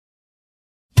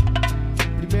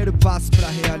Primeiro passo pra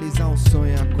realizar um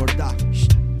sonho é acordar.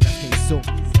 Prestensom,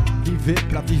 viver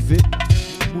pra viver.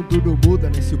 O mundo não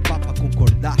muda, nem se o papa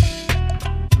concordar.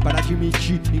 Para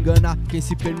admitir, enganar quem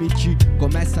se permitir.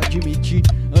 Começa a admitir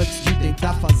antes de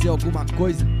tentar fazer alguma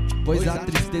coisa, pois a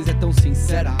tristeza é tão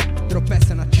sincera.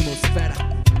 Tropeça na atmosfera,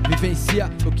 vivencia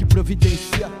o que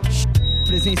providencia.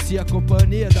 Presencia a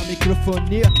companhia da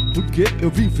microfonia. Porque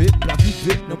eu vim ver pra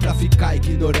viver, não pra ficar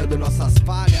ignorando nossas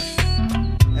falhas.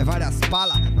 É várias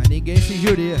palas, mas ninguém se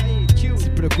injuria. Se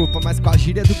preocupa mais com a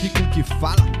gíria do que com o que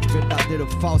fala. Verdadeiro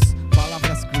ou falso,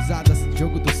 palavras cruzadas.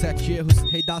 Jogo dos 7 erros,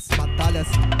 rei das batalhas.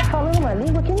 Falando uma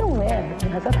língua que não é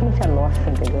exatamente a nossa,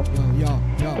 entendeu?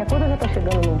 Porque a coisa já tá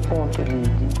chegando num ponto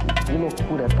de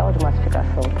loucura tal, de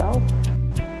massificação tal,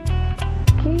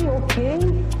 que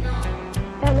ok,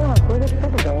 é a mesma coisa que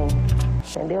tudo bem.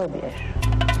 Entendeu, bicho?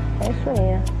 É isso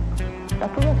aí. Tá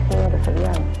tudo assim, tá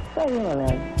ligado? Isso aí,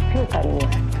 mané. Fio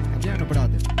carinho. Vindo,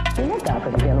 brother. E não dá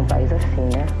pra viver num país assim,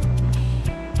 né?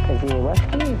 Quer dizer, eu acho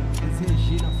que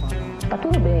Regina falando. tá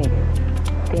tudo bem.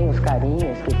 Tem os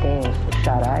carinhos, que tem os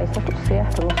charais, tá tudo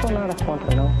certo, não sou nada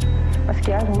contra, não. Mas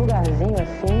que haja um lugarzinho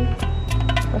assim,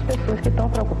 as pessoas que estão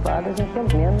preocupadas em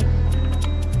pelo menos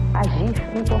agir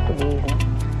em português, né?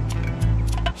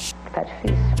 Que tá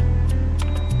difícil.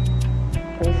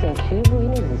 O incentivo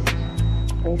inexiste.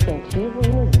 O incentivo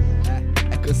inexiste.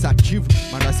 É cansativo,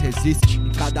 mas nós resiste.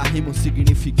 Em cada rima um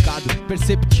significado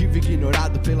perceptível,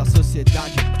 ignorado pela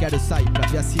sociedade. Quero sair pra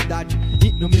ver a cidade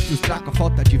e não me frustrar com a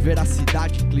falta de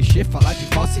veracidade. Clichê falar de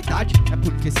falsidade é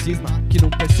porque cisma, que não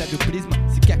percebe o prisma.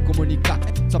 Se quer comunicar,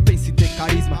 só pensa em ter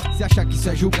carisma. Se acha que isso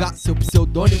é julgar seu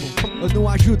pseudônimo, eu não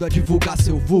ajudo a divulgar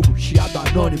seu vulgo, chiado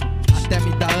anônimo. Até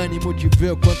me dá ânimo de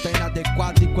ver o quanto é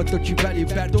inadequado. Enquanto eu tiver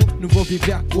liberto, não vou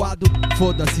viver acuado.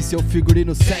 Foda-se seu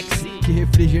figurino sexy, que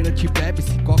refrigerante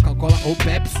bebe-se, Coca-Cola ou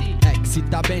Pepsi. É que se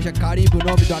tá bem já carimba o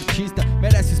nome do artista.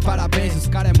 Merece os parabéns, os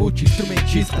cara é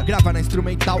multi-instrumentista. Grava na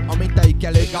instrumental, aumenta aí que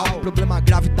é legal. Problema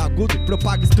grave tá agudo,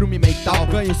 propaga instrumental.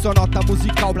 Ganho só nota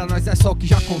musical, pra nós é só o que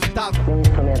já constava. O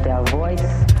instrumento é a voz.